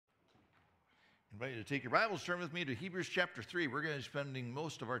invite you to take your Bibles, turn with me to Hebrews chapter 3. We're going to be spending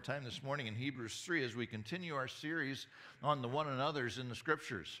most of our time this morning in Hebrews 3 as we continue our series on the one another's in the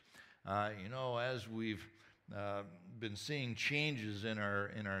Scriptures. As we've been seeing changes in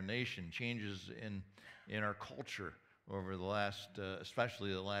our nation, changes in our culture over the last,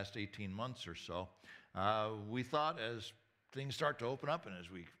 especially the last 18 months or so, we thought as things start to open up and as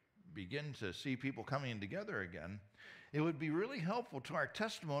we begin to see people coming together again, it would be really helpful to our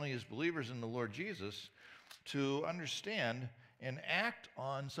testimony as believers in the Lord Jesus to understand and act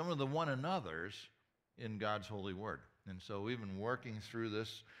on some of the one another's in God's holy word. And so we've been working through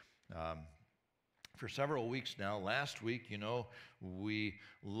this for several weeks now. Last week, we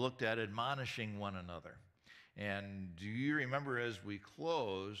looked at admonishing one another. And do you remember as we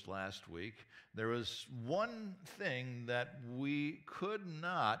closed last week, there was one thing that we could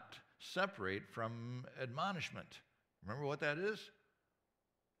not separate from admonishment. Remember what that is?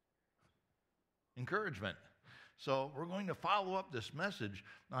 Encouragement. So we're going to follow up this message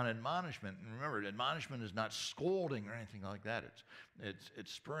on admonishment. And remember, admonishment is not scolding or anything like that.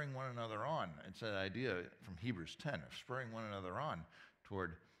 It's spurring one another on. It's that idea from Hebrews 10 of spurring one another on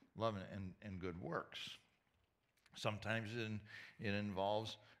toward love and good works. Sometimes it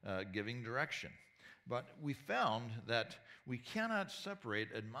involves giving direction. But we found that we cannot separate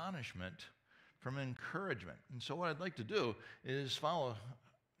admonishment from encouragement. And so what I'd like to do is follow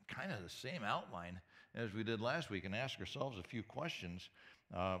kind of the same outline as we did last week and ask ourselves a few questions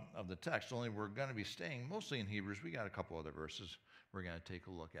of the text, only we're going to be staying mostly in Hebrews. We got a couple other verses we're going to take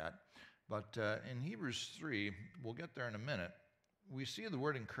a look at. But in Hebrews 3, we'll get there in a minute, we see the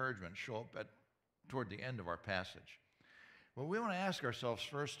word encouragement show up toward the end of our passage. Well, we want to ask ourselves,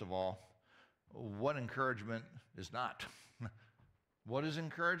 first of all, what encouragement is not. What is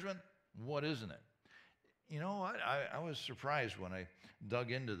encouragement? What isn't it? You know what? I was surprised when I dug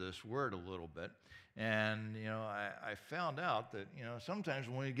into this word a little bit. And, I found out that, sometimes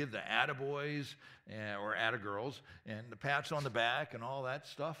when we give the attaboys or attagirls and the pats on the back and all that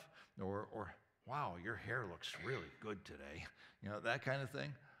stuff, or wow, your hair looks really good today, that kind of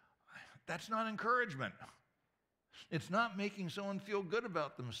thing, that's not encouragement. It's not making someone feel good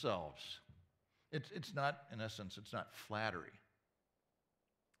about themselves. It's not, in essence, it's not flattery.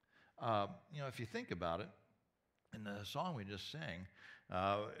 If you think about it, in the song we just sang,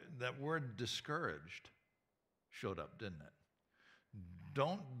 that word discouraged showed up, didn't it?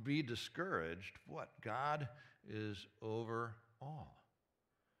 Don't be discouraged. What? God is over all.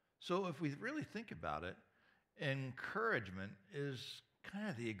 So if we really think about it, encouragement is kind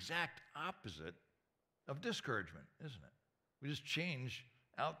of the exact opposite of discouragement, isn't it? We just change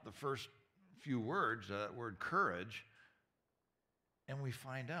out the first few words, that word courage, and we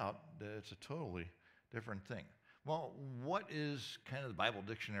find out that it's a totally different thing. Well, what is kind of the Bible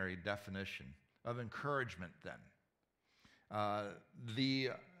dictionary definition of encouragement then? The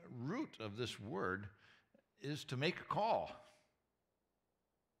root of this word is to make a call.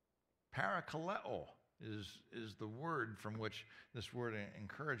 Parakaleo is the word from which this word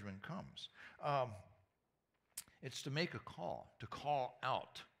encouragement comes. It's to make a call, to call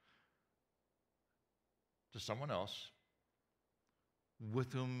out to someone else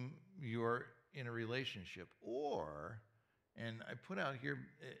with whom you're in a relationship, or, and I put out here,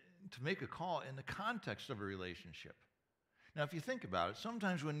 to make a call in the context of a relationship. Now, if you think about it,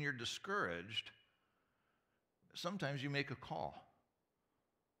 sometimes when you're discouraged, sometimes you make a call.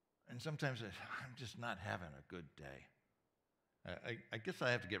 And sometimes I'm just not having a good day. I guess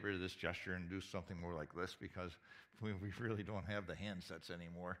I have to get rid of this gesture and do something more like this because we really don't have the handsets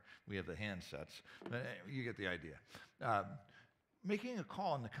anymore. We have the handsets. But you get the idea. Making a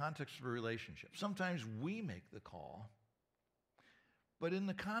call in the context of a relationship. Sometimes we make the call, but in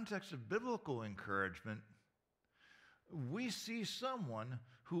the context of biblical encouragement, we see someone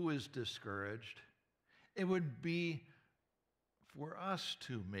who is discouraged. It would be for us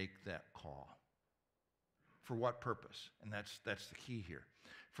to make that call. For what purpose? And that's the key here.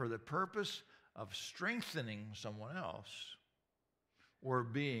 For the purpose of strengthening someone else or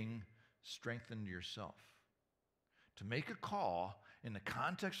being strengthened yourself. To make a call in the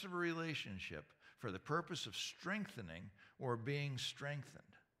context of a relationship for the purpose of strengthening or being strengthened.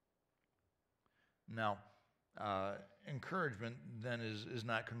 Now, encouragement then is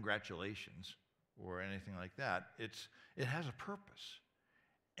not congratulations or anything like that. It has a purpose.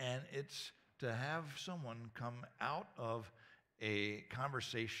 And it's to have someone come out of a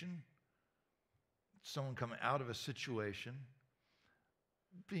conversation, someone come out of a situation,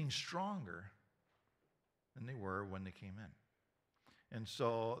 being stronger than they were when they came in. And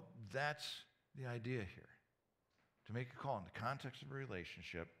so that's the idea here. To make a call in the context of a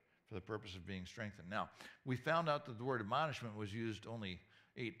relationship for the purpose of being strengthened. Now, we found out that the word admonishment was used only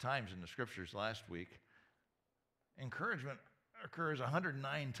 8 times in the scriptures last week. Encouragement occurs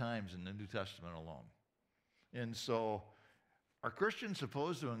 109 times in the New Testament alone. And so, are Christians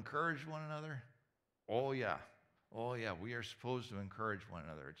supposed to encourage one another? Oh, yeah. Oh, yeah. We are supposed to encourage one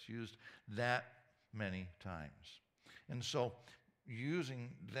another. It's used that many times. And so, using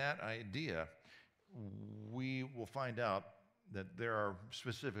that idea, we will find out that there are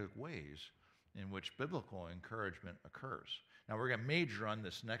specific ways in which biblical encouragement occurs. Now, we're going to major on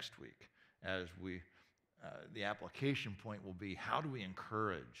this next week as the application point will be, how do we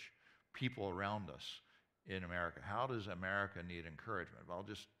encourage people around us in America? How does America need encouragement? Well, I'll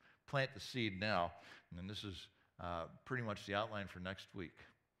just plant the seed now, and this is pretty much the outline for next week.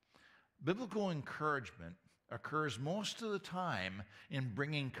 Biblical encouragement occurs most of the time in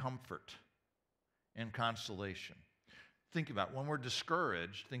bringing comfort and consolation. Think about it. When we're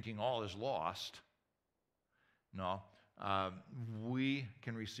discouraged, thinking all is lost, no, we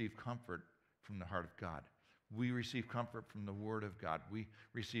can receive comfort from the heart of God. We receive comfort from the Word of God. We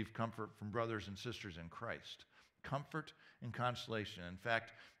receive comfort from brothers and sisters in Christ. Comfort and consolation. In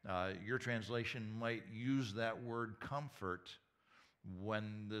fact, your translation might use that word comfort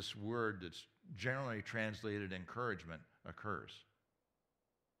when this word that's generally translated encouragement occurs.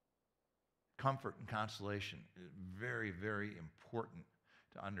 Comfort and consolation is very, very important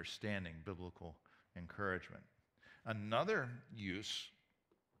to understanding biblical encouragement. Another use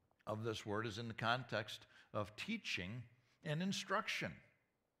of this word is in the context of teaching and instruction.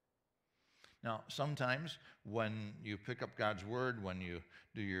 Now, sometimes when you pick up God's word, when you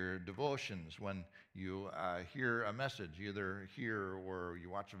do your devotions, when you hear a message, either here or you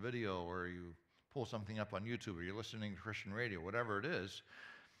watch a video or you pull something up on YouTube or you're listening to Christian radio, whatever it is,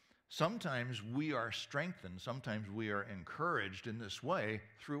 sometimes we are strengthened, sometimes we are encouraged in this way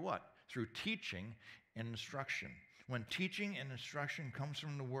through what? Through teaching and instruction. When teaching and instruction comes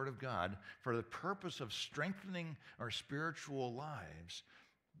from the Word of God for the purpose of strengthening our spiritual lives,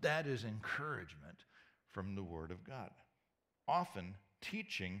 that is encouragement from the Word of God. Often,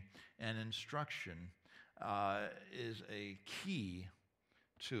 teaching and instruction is a key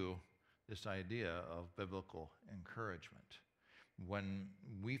to this idea of biblical encouragement. When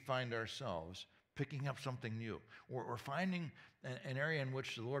we find ourselves picking up something new or finding an area in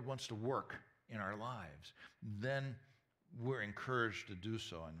which the Lord wants to work in our lives, then we're encouraged to do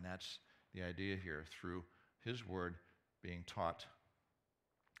so. And that's the idea here, through His Word being taught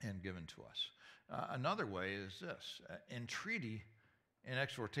and given to us. Another way is this, entreaty and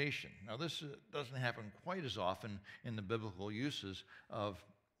exhortation. Now, this doesn't happen quite as often in the biblical uses of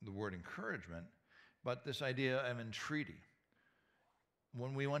the word encouragement, but this idea of entreaty.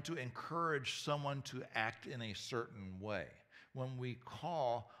 When we want to encourage someone to act in a certain way, when we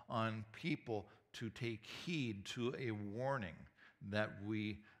call on people to take heed to a warning that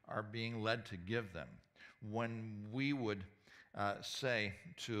we are being led to give them, when we would say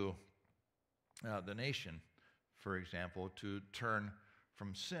to the nation, for example, to turn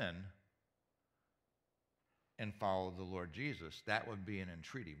from sin and follow the Lord Jesus, that would be an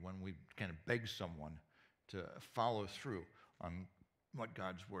entreaty, when we kind of beg someone to follow through on what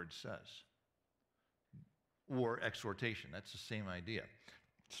God's Word says. Or exhortation, that's the same idea.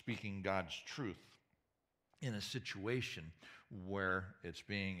 Speaking God's truth in a situation where it's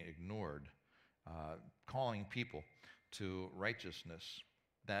being ignored, calling people to righteousness,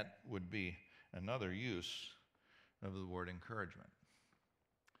 that would be another use of the word encouragement.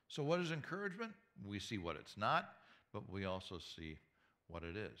 So what is encouragement? We see what it's not, but we also see what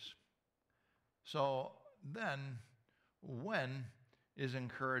it is. So then, when is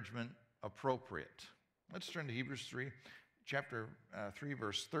encouragement appropriate? Let's turn to Hebrews 3, chapter 3,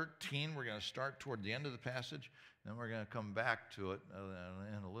 verse 13. We're going to start toward the end of the passage, then we're going to come back to it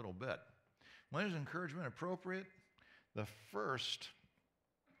in a little bit. When is encouragement appropriate? The first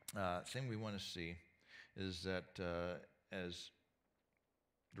thing we want to see is that, as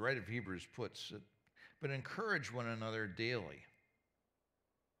the writer of Hebrews puts it, but encourage one another daily.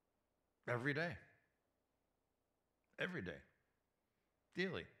 Every day. Every day.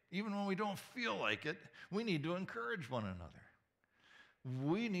 Daily. Even when we don't feel like it, we need to encourage one another.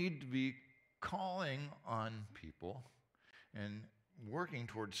 We need to be calling on people and working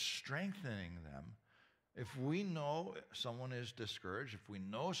towards strengthening them. If we know someone is discouraged, if we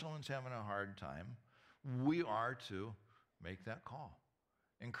know someone's having a hard time, we are to make that call.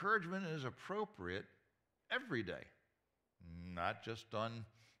 Encouragement is appropriate every day, not just on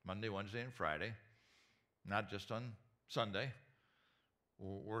Monday, Wednesday, and Friday, not just on Sunday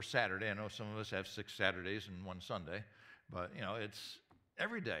or Saturday. I know some of us have 6 Saturdays and 1 Sunday, but it's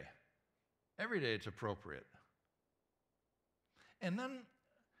every day Every day it's appropriate. And then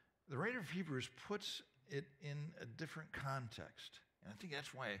the writer of Hebrews puts it in a different context. And I think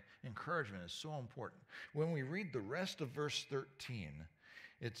that's why encouragement is so important. When we read the rest of verse 13,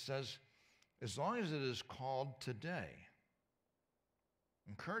 it says, as long as it is called today,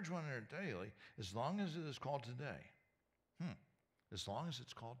 encourage one another daily, as long as it is called today. As long as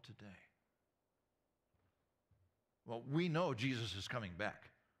it's called today. Well, we know Jesus is coming back.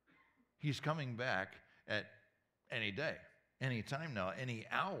 He's coming back at any day, any time now, any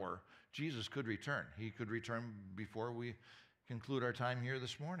hour. Jesus could return. He could return before we conclude our time here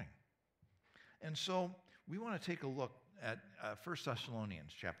this morning. And so we want to take a look at 1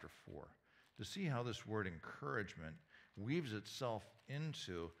 Thessalonians chapter 4 to see how this word encouragement weaves itself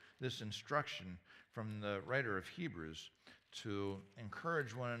into this instruction from the writer of Hebrews to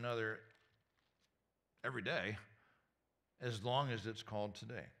encourage one another every day as long as it's called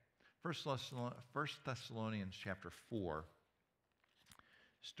today. 1 Thessalonians chapter 4,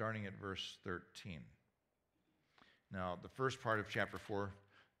 starting at verse 13. Now, the first part of chapter 4,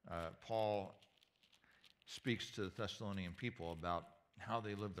 Paul speaks to the Thessalonian people about how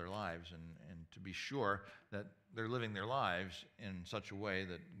they live their lives and to be sure that they're living their lives in such a way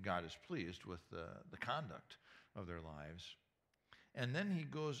that God is pleased with the conduct of their lives. And then he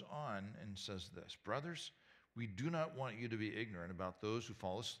goes on and says this, brothers, we do not want you to be ignorant about those who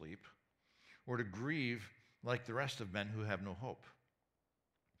fall asleep or to grieve like the rest of men who have no hope.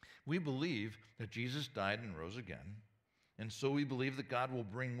 We believe that Jesus died and rose again, and so we believe that God will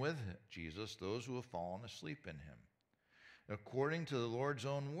bring with Jesus those who have fallen asleep in him. According to the Lord's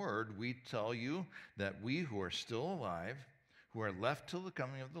own word, we tell you that we who are still alive, who are left till the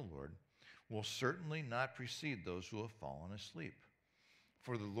coming of the Lord, will certainly not precede those who have fallen asleep.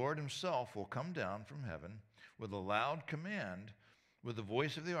 For the Lord himself will come down from heaven with a loud command, with the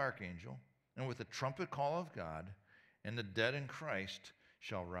voice of the archangel, and with the trumpet call of God, and the dead in Christ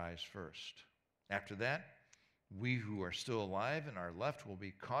shall rise first. After that, we who are still alive and are left will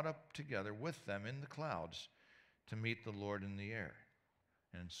be caught up together with them in the clouds to meet the Lord in the air.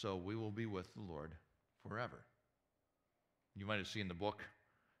 And so we will be with the Lord forever. You might have seen the book,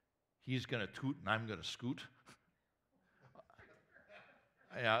 He's going to toot and I'm going to scoot.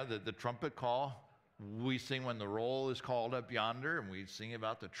 Yeah, the trumpet call. We sing when the roll is called up yonder, and we sing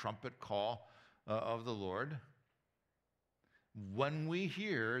about the trumpet call of the Lord. When we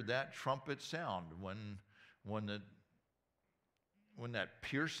hear that trumpet sound, when that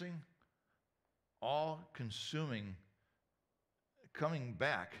piercing, all-consuming coming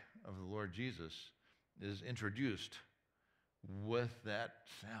back of the Lord Jesus is introduced with that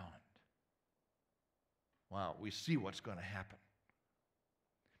sound, wow, we see what's going to happen.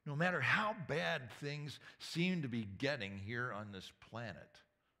 No matter how bad things seem to be getting here on this planet,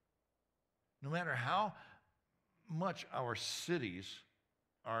 no matter how much our cities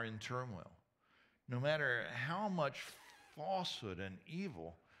are in turmoil, no matter how much falsehood and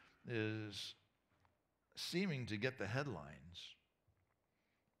evil is seeming to get the headlines,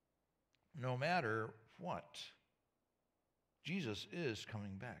 no matter what, Jesus is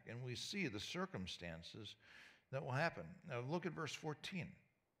coming back. And we see the circumstances that will happen. Now look at verse 14.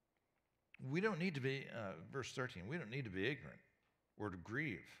 We don't need to be, verse 13, we don't need to be ignorant or to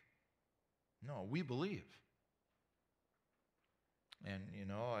grieve. No, we believe. And, you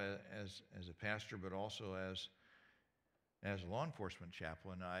know, as a pastor, but also as a law enforcement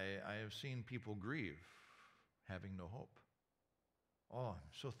chaplain, I have seen people grieve, having no hope. Oh,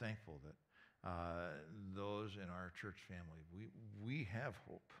 I'm so thankful that those in our church family, we have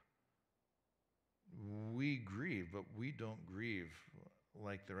hope. We grieve, but we don't grieve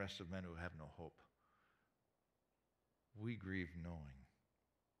like the rest of men who have no hope. We grieve knowing.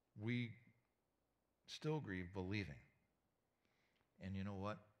 We still grieve believing. And you know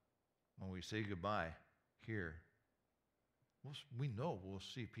what? When we say goodbye here, we know we'll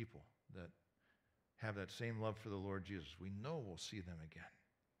see people that have that same love for the Lord Jesus. We know we'll see them again.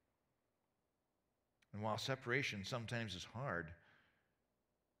 And while separation sometimes is hard,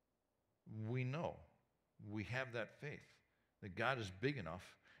 we know, we have that faith that God is big enough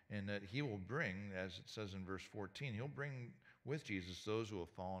and that he will bring, as it says in verse 14, he'll bring with Jesus those who have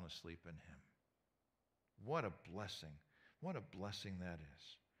fallen asleep in him. What a blessing. What a blessing that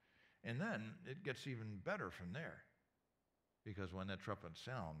is. And then it gets even better from there, because when that trumpet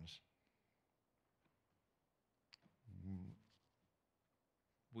sounds,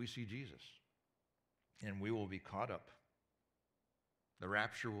 we see Jesus, and we will be caught up. The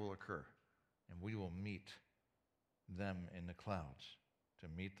rapture will occur, and we will meet them in the clouds to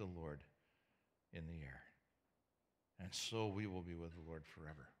meet the Lord in the air. And so we will be with the Lord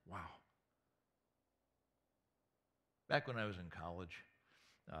forever. Wow. Back when I was in college,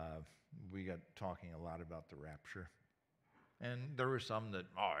 we got talking a lot about the rapture. And there were some that,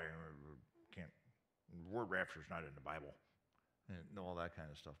 oh, I can't, the word rapture is not in the Bible, and all that kind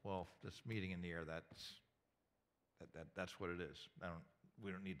of stuff. Well, this meeting in the air, that's what it is.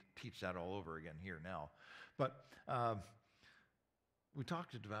 We don't need to teach that all over again here now. But we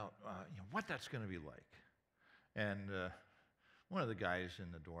talked about what that's going to be like. And one of the guys in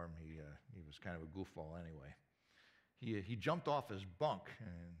the dorm, he was kind of a goofball anyway. He jumped off his bunk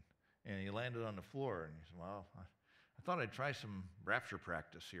and he landed on the floor, and he said, well, I thought I'd try some rapture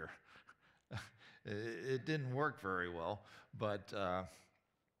practice here. It didn't work very well, but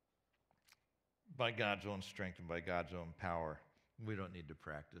by God's own strength and by God's own power, we don't need to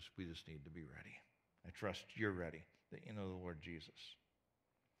practice. We just need to be ready. I trust you're ready, that you know the Lord Jesus.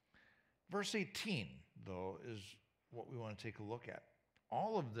 Verse 18, though, is what we want to take a look at.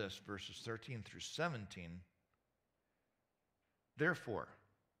 All of this, verses 13 through 17, therefore,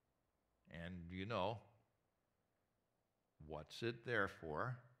 and you know, what's it there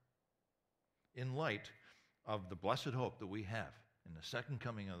for? In light of the blessed hope that we have in the second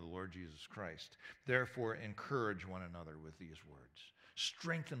coming of the Lord Jesus Christ, therefore encourage one another with these words.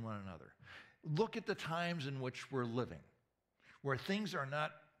 Strengthen one another. Look at the times in which we're living, where things are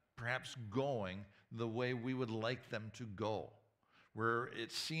not perhaps going the way we would like them to go, where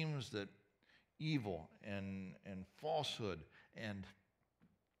it seems that evil and falsehood and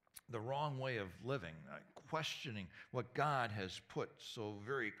the wrong way of living, questioning what God has put so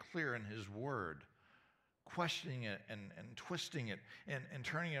very clear in His Word, questioning it and twisting it and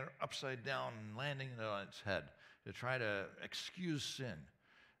turning it upside down and landing it on its head to try to excuse sin.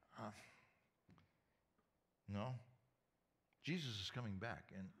 No. Jesus is coming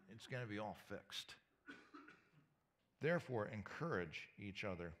back, and it's going to be all fixed. Therefore, encourage each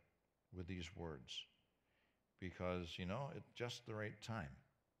other with these words, because, at just the right time.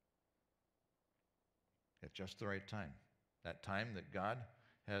 At just the right time. That time that God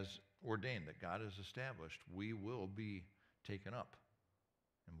has ordained, that God has established, we will be taken up,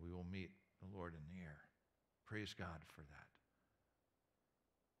 and we will meet the Lord in the air. Praise God for that.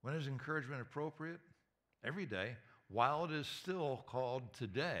 When is encouragement appropriate? Every day, while it is still called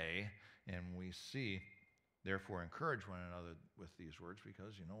today, and we see, therefore, encourage one another with these words,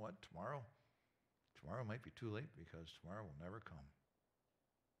 because you know what? Tomorrow might be too late, because tomorrow will never come.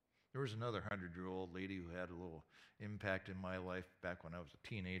 There was another 100-year-old lady who had a little impact in my life back when I was a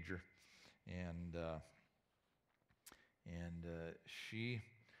teenager, and she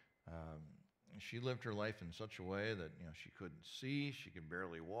lived her life in such a way that she couldn't see, she could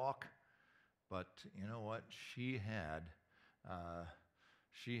barely walk, but you know what? She had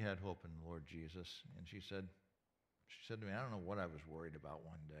hope in the Lord Jesus, and she said to me, I don't know what I was worried about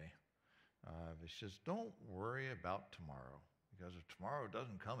one day. She says, don't worry about tomorrow. Because if tomorrow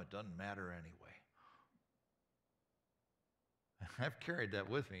doesn't come, it doesn't matter anyway. I've carried that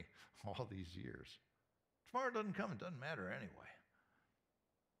with me all these years. Tomorrow doesn't come, it doesn't matter anyway.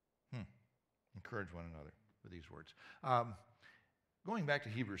 Encourage one another with these words. Going back to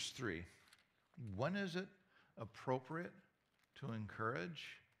Hebrews 3, when is it appropriate to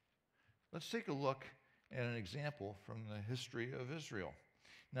encourage? Let's take a look at an example from the history of Israel.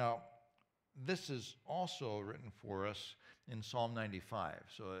 Now, this is also written for us in Psalm 95,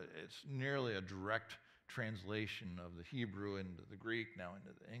 so it's nearly a direct translation of the Hebrew into the Greek, now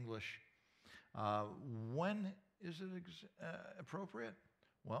into the English. When is it appropriate?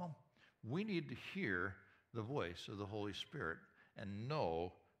 Well, we need to hear the voice of the Holy Spirit and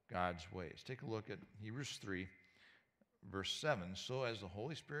know God's ways. Take a look at Hebrews 3, verse 7. So as the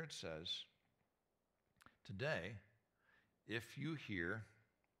Holy Spirit says, today, if you hear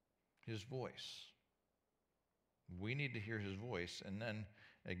His voice. We need to hear His voice. And then,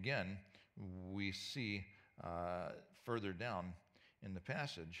 again, we see further down in the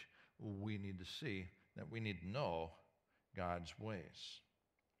passage, we need to see that we need to know God's ways.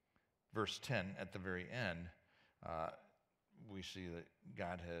 Verse 10, at the very end, we see that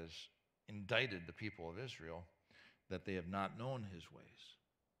God has indicted the people of Israel that they have not known His ways.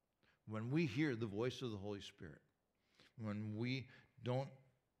 When we hear the voice of the Holy Spirit, when we don't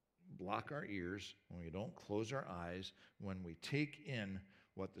block our ears, when we don't close our eyes, when we take in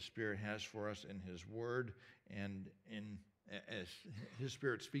what the Spirit has for us in His Word, and as His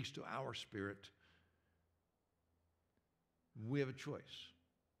Spirit speaks to our spirit, we have a choice.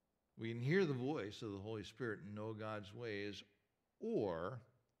 We can hear the voice of the Holy Spirit and know God's ways, or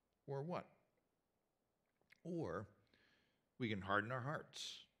what? Or we can harden our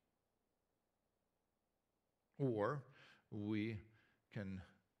hearts. Or we can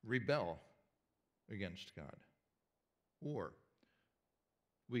rebel against God. or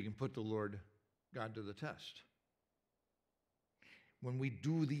we can put the Lord God to the test. When we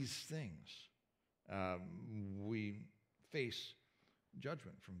do these things, we face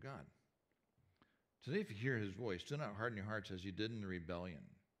judgment from God. Today, if you hear his voice, do not harden your hearts as you did in the rebellion.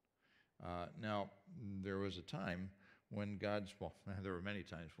 Now, there was a time when there were many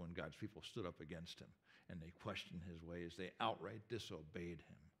times when God's people stood up against him and they questioned his ways. They outright disobeyed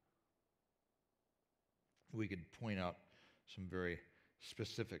him. We could point out some very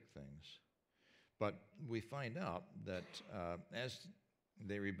specific things. But we find out that as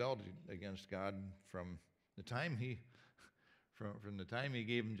they rebelled against God from the time he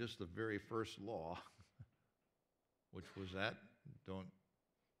gave them just the very first law, which was that, don't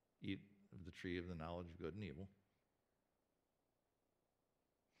eat of the tree of the knowledge of good and evil.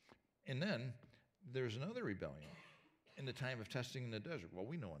 And then there's another rebellion in the time of testing in the desert. Well,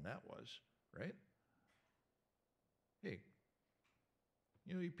 we know when that was, right? Hey,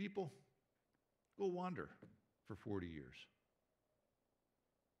 you people, go wander for 40 years.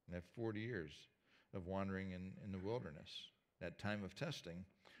 And that 40 years of wandering in the wilderness, that time of testing,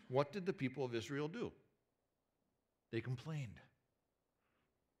 what did the people of Israel do? They complained.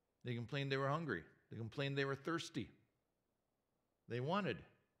 They complained they were hungry. They complained they were thirsty. They wanted.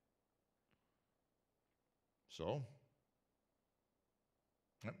 So,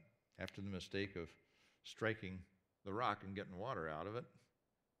 after the mistake of striking the rock and getting water out of it,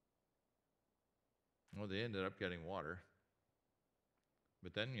 well, they ended up getting water.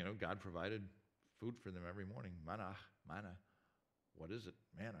 But then, God provided food for them every morning. Manna. What is it?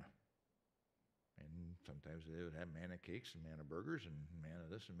 Manna. And sometimes they would have manna cakes and manna burgers and manna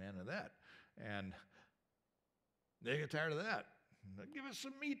this and manna that. And they get tired of that. Give us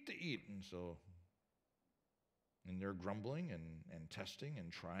some meat to eat. And they're grumbling and testing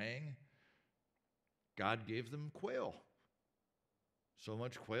and trying. God gave them quail. So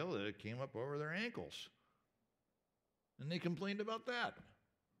much quail that it came up over their ankles. And they complained about that.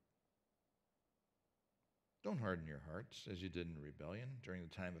 Don't harden your hearts as you did in rebellion during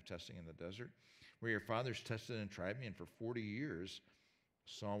the time of testing in the desert, where your fathers tested and tried me, and for 40 years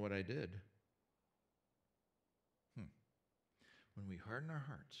saw what I did. When we harden our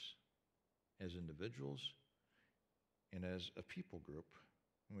hearts as individuals and as a people group,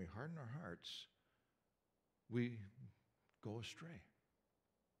 when we harden our hearts, we go astray.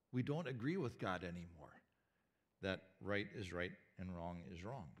 We don't agree with God anymore, that right is right and wrong is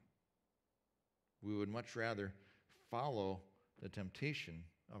wrong. We would much rather follow the temptation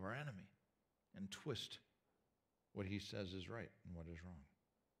of our enemy and twist what he says is right and what is wrong.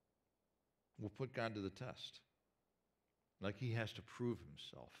 We'll put God to the test, like he has to prove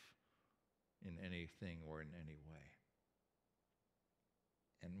himself in anything or in any way.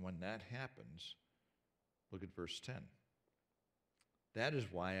 And when that happens, look at verse 10. That is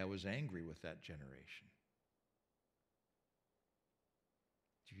why I was angry with that generation.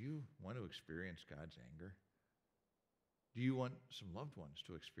 Do you want to experience God's anger? Do you want some loved ones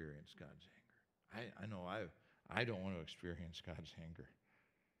to experience God's anger? I know I don't want to experience God's anger.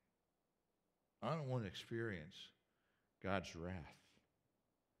 I don't want to experience God's wrath.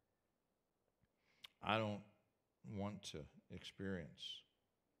 I don't want to experience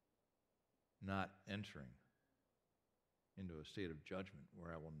not entering into a state of judgment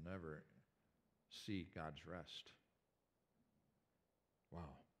where I will never see God's rest. Wow.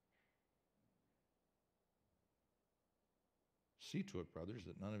 See to it, brothers,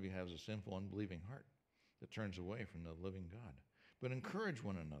 that none of you has a sinful, unbelieving heart that turns away from the living God. But encourage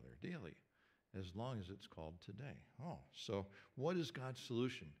one another daily, as long as it's called today. Oh, so what is God's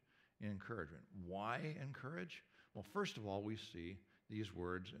solution in encouragement? Why encourage? Well, first of all, we see these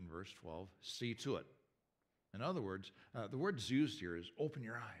words in verse 12, see to it. In other words, the words used here is open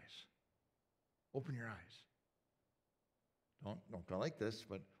your eyes. Open your eyes. Don't go like this,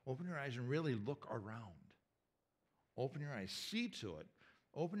 but open your eyes and really look around. Open your eyes. See to it.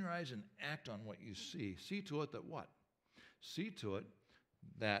 Open your eyes and act on what you see. See to it that what? See to it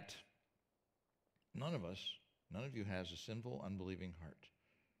that none of you has a sinful, unbelieving heart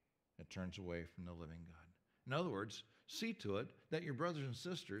that turns away from the living God. In other words, see to it that your brothers and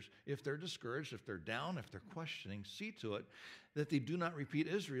sisters, if they're discouraged, if they're down, if they're questioning, see to it that they do not repeat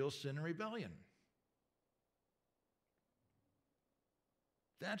Israel's sin and rebellion.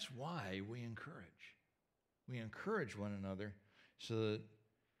 That's why we encourage. We encourage one another so that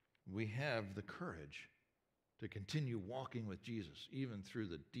we have the courage to continue walking with Jesus, even through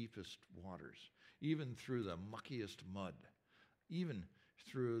the deepest waters, even through the muckiest mud, even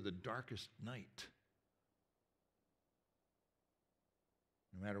through the darkest night.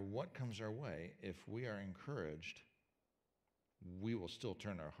 No matter what comes our way, if we are encouraged, we will still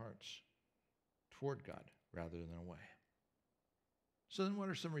turn our hearts toward God rather than away. So then what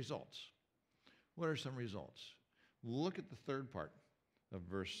are some results? What are some results? Look at the third part of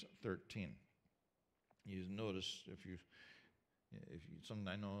verse 13. You notice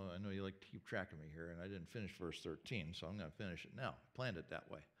I know you like to keep track of me here, and I didn't finish verse 13, so I'm going to finish it now. Planned it that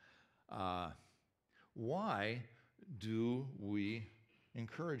way. Why do we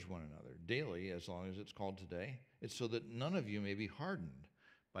encourage one another daily, as long as it's called today? It's so that none of you may be hardened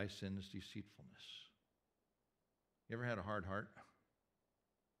by sin's deceitfulness. You ever had a hard heart?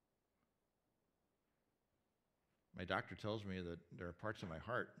 My doctor tells me that there are parts of my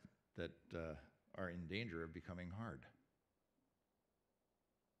heart that are in danger of becoming hard.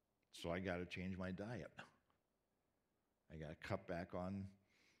 So I got to change my diet. I got to cut back on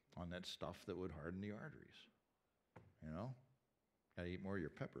that stuff that would harden the arteries. You know? Got to eat more of your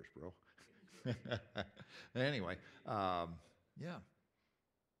peppers, bro. Anyway, yeah.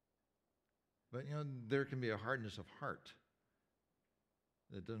 But, there can be a hardness of heart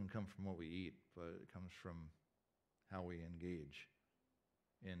that doesn't come from what we eat, but it comes from how we engage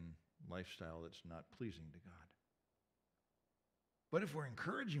in lifestyle that's not pleasing to God. But if we're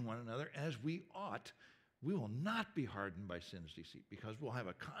encouraging one another as we ought, we will not be hardened by sin's deceit, because we'll have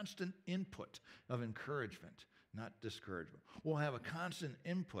a constant input of encouragement, not discouragement. We'll have a constant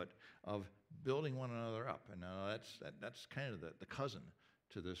input of building one another up. And that's kind of the cousin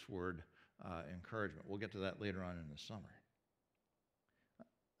to this word encouragement. We'll get to that later on in the summer.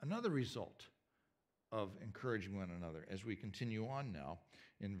 Another result of encouraging one another, as we continue on now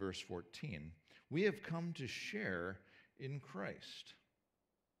in verse 14, we have come to share in Christ.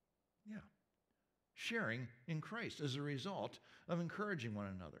 Yeah. Sharing in Christ as a result of encouraging one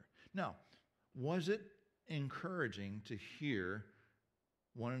another. Now, was it encouraging to hear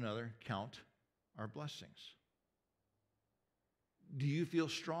one another count our blessings? Do you feel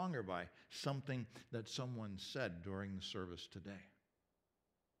stronger by something that someone said during the service today?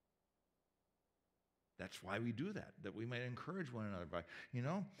 That's why we do that we might encourage one another by,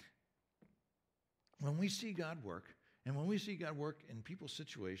 when we see God work, and when we see God work in people's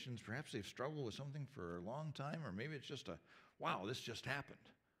situations, perhaps they've struggled with something for a long time, or maybe it's just wow, this just happened.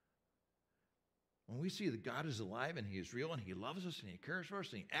 When we see that God is alive and He is real and He loves us and He cares for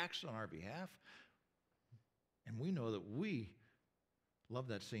us and He acts on our behalf, and we know that we love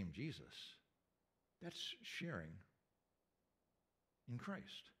that same Jesus, that's sharing in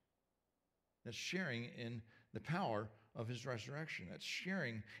Christ. That's sharing in the power of His resurrection. That's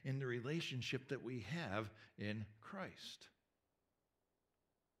sharing in the relationship that we have in Christ.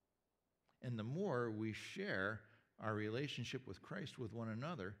 And the more we share our relationship with Christ with one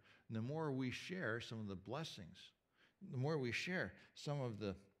another, the more we share some of the blessings, the more we share some of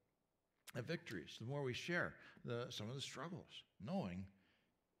the victories, the more we share some of the struggles, knowing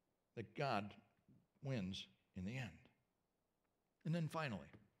that God wins in the end. And then finally,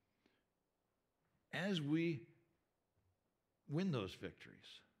 as we win those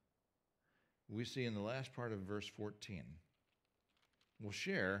victories, we see in the last part of verse 14, we'll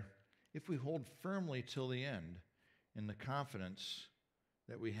share if we hold firmly till the end in the confidence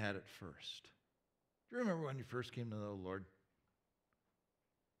that we had at first. Do you remember when you first came to know the Lord?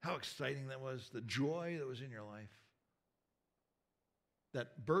 How exciting that was, the joy that was in your life,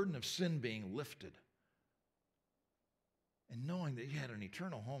 that burden of sin being lifted, and knowing that you had an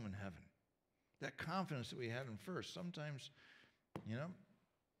eternal home in heaven. That confidence that we have in first. Sometimes,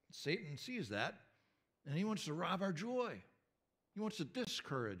 Satan sees that, and he wants to rob our joy. He wants to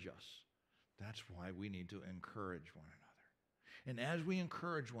discourage us. That's why we need to encourage one another. And as we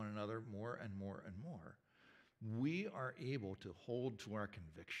encourage one another more and more and more, we are able to hold to our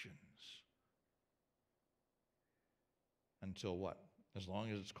convictions. Until what? As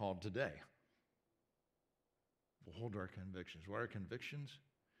long as it's called today. We'll hold to our convictions. What are convictions?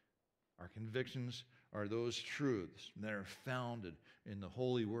 Our convictions are those truths that are founded in the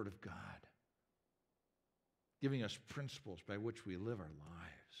holy Word of God, giving us principles by which we live our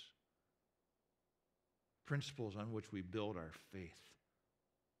lives, principles on which we build our faith.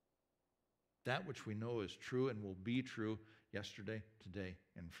 That which we know is true and will be true yesterday, today,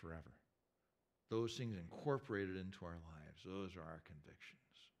 and forever. Those things incorporated into our lives, those are our convictions.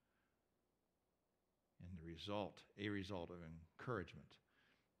 And a result of encouragement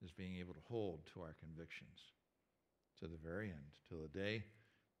is being able to hold to our convictions to the very end, till the day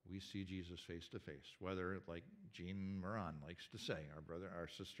we see Jesus face to face, whether, like Jean Moran likes to say, our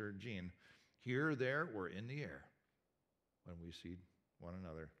sister Jean, here, there, or in the air, when we see one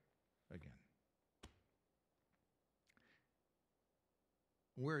another again.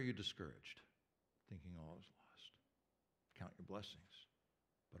 Where are you discouraged, thinking all is lost? count your blessings,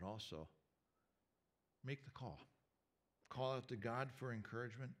 but also make the call. Call out to God for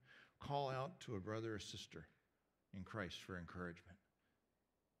encouragement. Call out to a brother or sister in Christ for encouragement,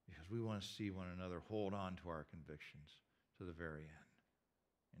 because we want to see one another hold on to our convictions to the very end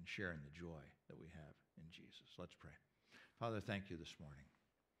and share in the joy that we have in Jesus. Let's pray. Father, thank you this morning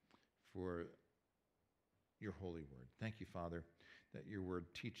for your holy word. Thank you, Father, that your word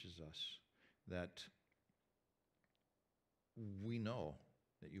teaches us that we know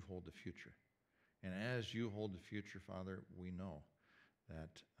that you hold the future. And as you hold the future, Father, we know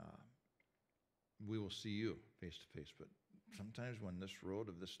that we will see you face to face. But sometimes when this road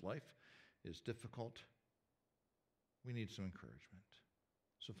of this life is difficult, we need some encouragement.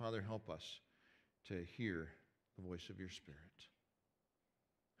 So, Father, help us to hear the voice of your Spirit.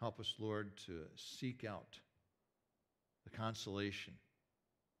 Help us, Lord, to seek out the consolation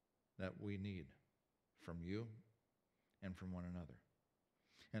that we need from you and from one another.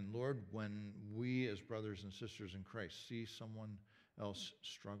 And Lord, when we as brothers and sisters in Christ see someone else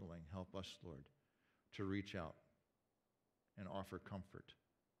struggling, help us, Lord, to reach out and offer comfort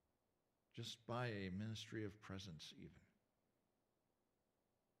just by a ministry of presence even.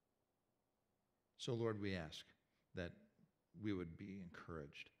 So, Lord, we ask that we would be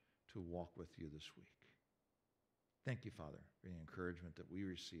encouraged to walk with you this week. Thank you, Father, for the encouragement that we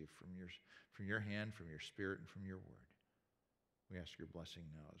receive from your hand, from your Spirit, and from your word. We ask your blessing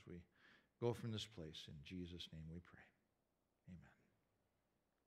now as we go from this place. In Jesus' name we pray.